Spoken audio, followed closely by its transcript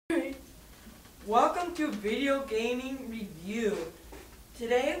Welcome to Video Gaming Review.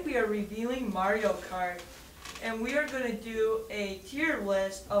 Today we are reviewing Mario Kart, and we are going to do a tier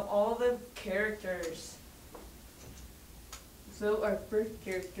list of all the characters. So our first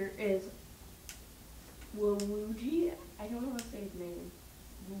character is Luigi. I don't know how to say his name.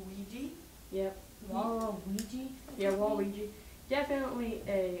 Luigi? Yep. Waluigi? Yeah, Waluigi. Definitely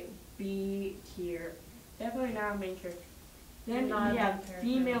a B tier. Definitely not a main character. Then we have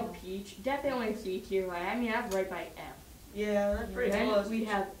female Peach. Definitely C tier. I mean, that's right by F. Yeah, that's pretty then close. we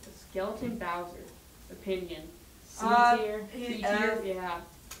have Skeleton Bowser. Opinion. C tier. C tier. Yeah.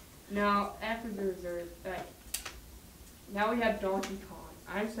 Now after the reserve. Now we have Donkey Kong.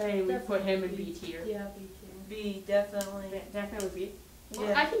 I'm saying we put him in B tier. Yeah, B tier. B, definitely. Definitely B. Well,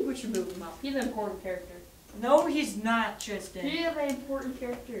 Yeah. I think we should move him up. He's an important character. No, he's not, Tristan. He is an important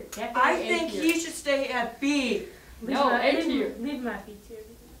character. Definitely I A think tier. he should stay at B. No, A tier. Leave him at B tier.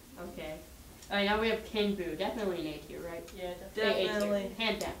 Okay. Alright, now we have King Boo. Definitely an A tier, right? Yeah, Definitely. A tier.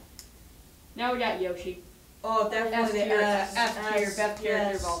 Hand down. Now we got Yoshi. Oh, definitely the S. F tier, best character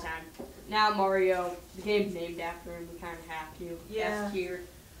yes. of all time. Now Mario. The game's named after him. We kind of have to. Yeah. S tier.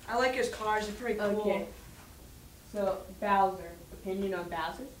 I like his cars. They're pretty cool. Okay. So Bowser. Opinion on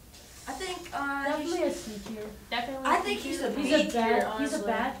Bowser? I think definitely a C tier. Definitely. I think he's a B He's a tier, bad. honestly. He's a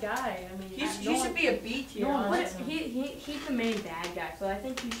bad guy. I mean, He should be a B tier. no one But likes him. he's the main bad guy, so I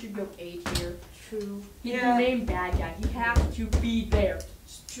think he should go A tier. True. He's Yeah. the main bad guy. He has to be there.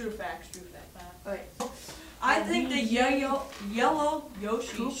 True facts. True facts. Alright. I think the yellow Yoshi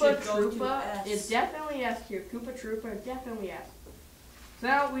Koopa should go to Troopa S. is definitely S tier. Koopa Troopa is definitely S. So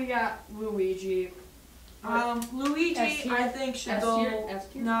now we got Luigi. Luigi, S tier? I think should S go. tier. S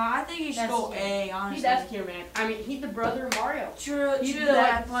tier. No, I think he should S go tier. A. Honestly, He's S tier, man. I mean, he's the brother of Mario. True, He's true the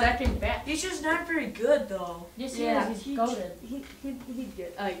that, but second best. he's just not very good though. Yes, Yeah, he is. He's goated. He's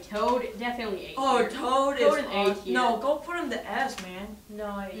good. Toad, definitely A tier. Oh, Toad Toad is is A tier. No, go put him to S, man.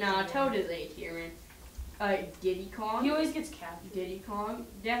 No, No, Toad is A tier, man. Diddy Kong. He always gets capped. Diddy Kong,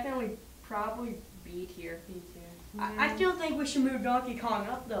 definitely, probably B tier. B tier. I still think we should move Donkey Kong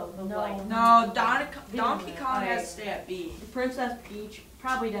up though. No. Like, No, Donkey Alright. Kong has to stay at B. Princess Peach,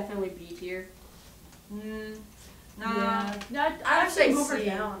 probably definitely B tier. Nah. Yeah. No, I would I'd say move her C.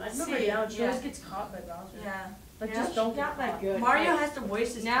 down. I'd move her C, down. She yeah. always gets caught by Bowser. Yeah. Like, Yeah, just don't she's get not that caught. good. Mario Hey, has to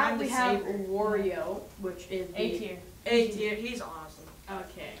waste his now time we to have save. Wario, which is A B. tier. A tier. He's awesome.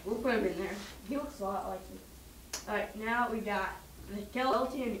 Okay, we'll put him in there. He looks a lot like you. Alright, now we got the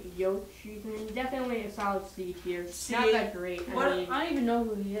skeleton Yoshi thing. Definitely a solid C tier. C. Not that great. What- I mean, I don't even know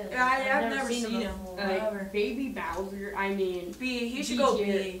who he is. Yeah, I've never seen him. before. Whatever. Baby Bowser, I mean, B. He should B go tier.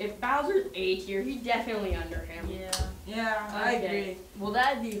 B. If Bowser's A tier, he's definitely under him. Yeah. Yeah, I Okay. agree. Well,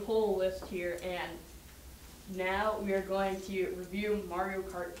 that's the whole list here, and now we are going to review Mario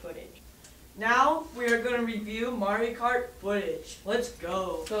Kart footage. Now we are going to review Mario Kart footage. Let's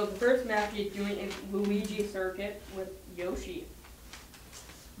go. So the first map he's doing is Luigi Circuit with Yoshi.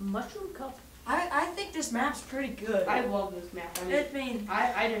 Mushroom Cup. I think this map's pretty good. I love this map. I mean,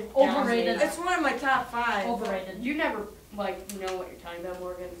 I just Overrated. downloaded it. It's one of my top 5. Overrated. You never know what you're talking about,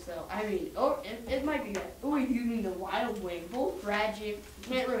 Morgan. So I mean, it might be that. Oh, you're using the Wild Wing, both tragic.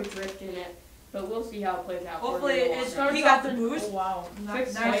 Can't really drift in it, but we'll see how it plays out. Hopefully for it's starts. he got the boost. Oh, wow.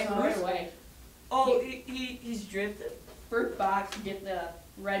 Six Nice points right boost. away. Oh, he's drifted. First box, you get the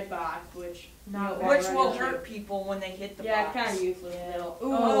red box, which Not you know, Which right will into. hurt people when they hit the Yeah, box. kind of useless Yeah. though.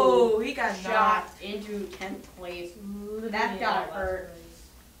 Oh, he got shot knocked. into 10th place. Literally That got last hurt. race.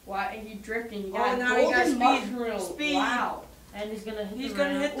 Why? And you drifting. You Oh, got now he got golden speed. mushroom. Speed. Wow. And he's gonna hit He's the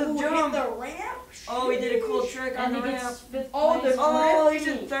gonna ramp. hit the Ooh, jump. hit the ramp. Oh, he did a cool trick on And the he gets ramp. 5th Oh, place. the Oh, he's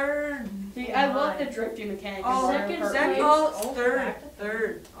drifting. in third. See, Oh I love my. the drifting mechanic. Oh, in Mario second, Kart. second. Oh, Oh, third. back to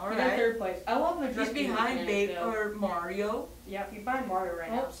Third. He's in Alright. third place. I love the He's drifting behind mechanic, Babe though. or Mario. Yep, he's behind Mario right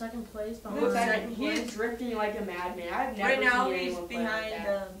Oh, now. second place. Who's Behind second? He's place? drifting like a madman. I've never Right now seen he's anyone play like behind.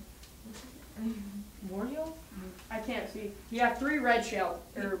 that. Wario. I can't see. You have 3 red shells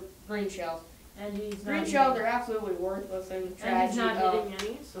or green shells. And he's not Green shells are absolutely worthless and And he's not tragic. hitting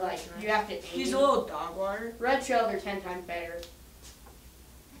any. So Like that's nice. you have to aim. He's a little dog water. Red shells are 10 times better.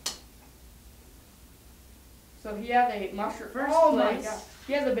 So he has a mushroom. First oh my place. god.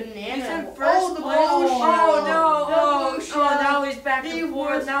 He has a banana. He's in first oh, the place. blue Oh shell. no! The Oh, blue oh, shell. now he's back The and forth.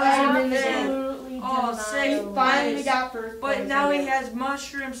 worst Now item he's in in the fifth. game. Absolutely Oh, denied. sixth He finally place. got first place. But now he again. has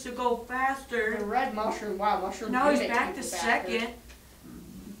mushrooms to go the faster. red mushroom. Wow, mushroom. Now he's unit back to takes it faster. second.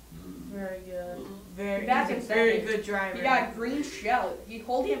 Very good. Very, Back he's in a very second. good driver. He got green shell. He's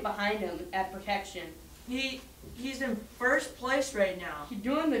holding it behind him at protection. He's in first place right now. He's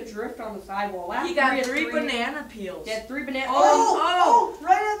doing the drift on the sidewall. Last He got had three banana peels. He had 3 bananas. Oh,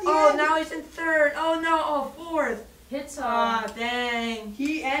 Right at the he's in third. Oh no, oh fourth. Hits Dang.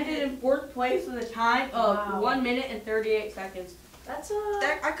 He ended in 4th place with a time of Wow. 1 minute and 38 seconds. That's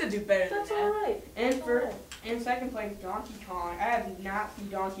I could do better than that's that. alright. And That's for alright. in 2nd place, Donkey Kong. I have not seen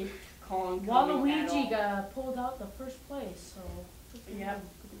Donkey Kong coming at Waluigi all. got pulled out the first place, so Yeah,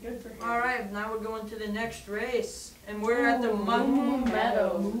 good for him. Alright, now we're going to the next race. And we're at the Ooh, Moon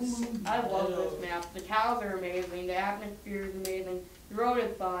Meadows. I love this map. The cows are amazing. The atmosphere is amazing. The road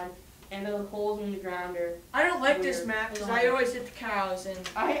is fun. And the holes in the ground are. I don't like this Weird. map because I always hit the cows and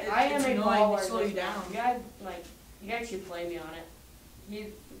I am it's a annoying baller. to slow in you this map. down. You guys should play me on it.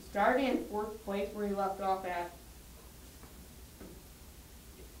 He's starting in 4th place where he left off at.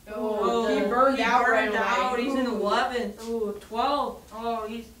 Oh, he burned out right burned out. away. He's in Ooh. 11th. Ooh, 12th. Oh,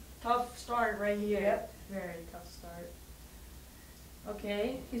 he's tough start right here. Yep. very tough start.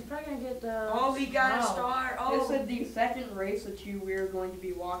 Okay, he's probably gonna get Oh, he got a wow. start. This Oh, is the 2nd race that we are going to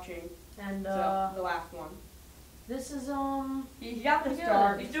be watching. And So the last one. this is He got the Good.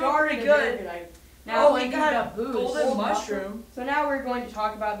 start. He's He doing started pretty a good. very oh, Now he he got got a boost. golden Oh, mushroom. so now we're going to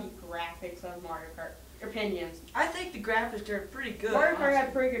talk about the graphics of Mario Kart. Opinions. I think the graphics are pretty good. Mario Kart had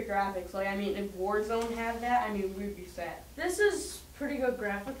honestly. pretty good graphics. Like, I mean, if Warzone had that, I mean, we'd be set. This is pretty good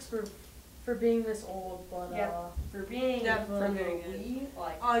graphics for being this old, but Yep. For being Definitely from the very good. Wii,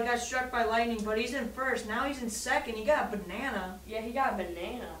 like, Oh, he got struck by lightning, but he's in first. Now he's in second. He got a banana. yeah, he got a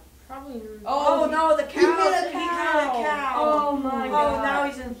banana. probably Oh, he- no, the he cow. hit a He got a cow. Oh my Oh, god. now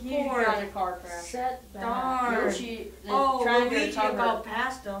he's in He got fourth. in a car crash. set back. Darn. Yoshi is Oh, trying to Luigi recover, about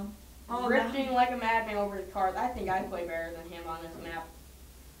past him. Oh, drifting like a madman over the cars. I think I play better than him on this map.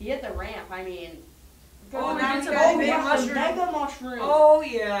 He hit the ramp. I mean, Oh, now he's he's a got a big big got the mushroom. mega mushroom. Oh,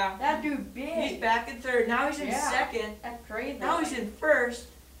 yeah. That dude He's big. back in third. Now he's in Yeah. second. That's crazy. Now he's in first.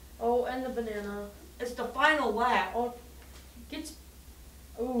 Oh, and the banana It's the final lap. gets.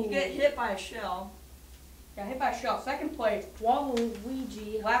 You get hit by a shell. Got hit by a shell. 2nd place.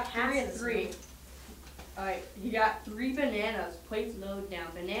 Waluigi Lap 3 and passes 3. him. Alright, he got 3 bananas. Plates load down.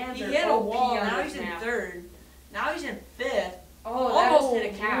 Bananas He are hit a OP wall. on Now this he's in map. third. Now he's in fifth. Oh, Almost that,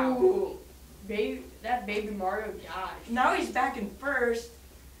 hit a cow. Ooh, that baby Mario dodged. Now he's back in first.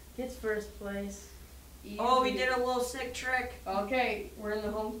 Gets first place. Oh, he Easy. did a little sick trick. Okay, we're in the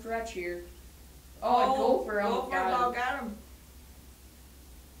home stretch here. Oh, a gopher almost Gopher about got him. got him.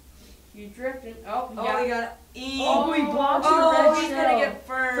 He's drifting. Oh, he Oh, got he got Oh, he blocked your Oh, red he's shell. gonna get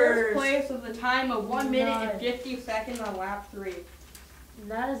first first. place with a time of 1 minute and Nice. 50 seconds on lap 3.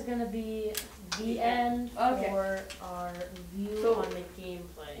 And that is gonna be the Yeah. end Okay. for our review So- on the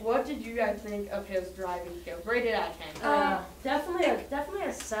gameplay. What did you guys think of his driving skills? Rated out of 10. Definitely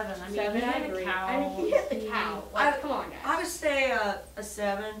a 7. I mean, 7, he I hit agree. a cow. I mean, he hit the he- cow. Like, I- come on, guys. I would say a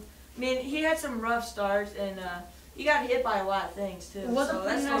 7. I mean, he had some rough starts and he got hit by a lot of things too. It was so a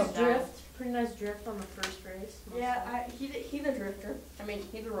pretty that's nice slowed down. drift. Pretty nice drift on the first race. Yeah, he's a drifter. I mean,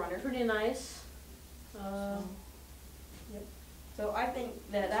 he's a runner. Pretty nice. So I think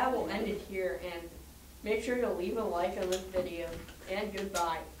that will end it here, and make sure to leave a like on this video, and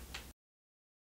goodbye.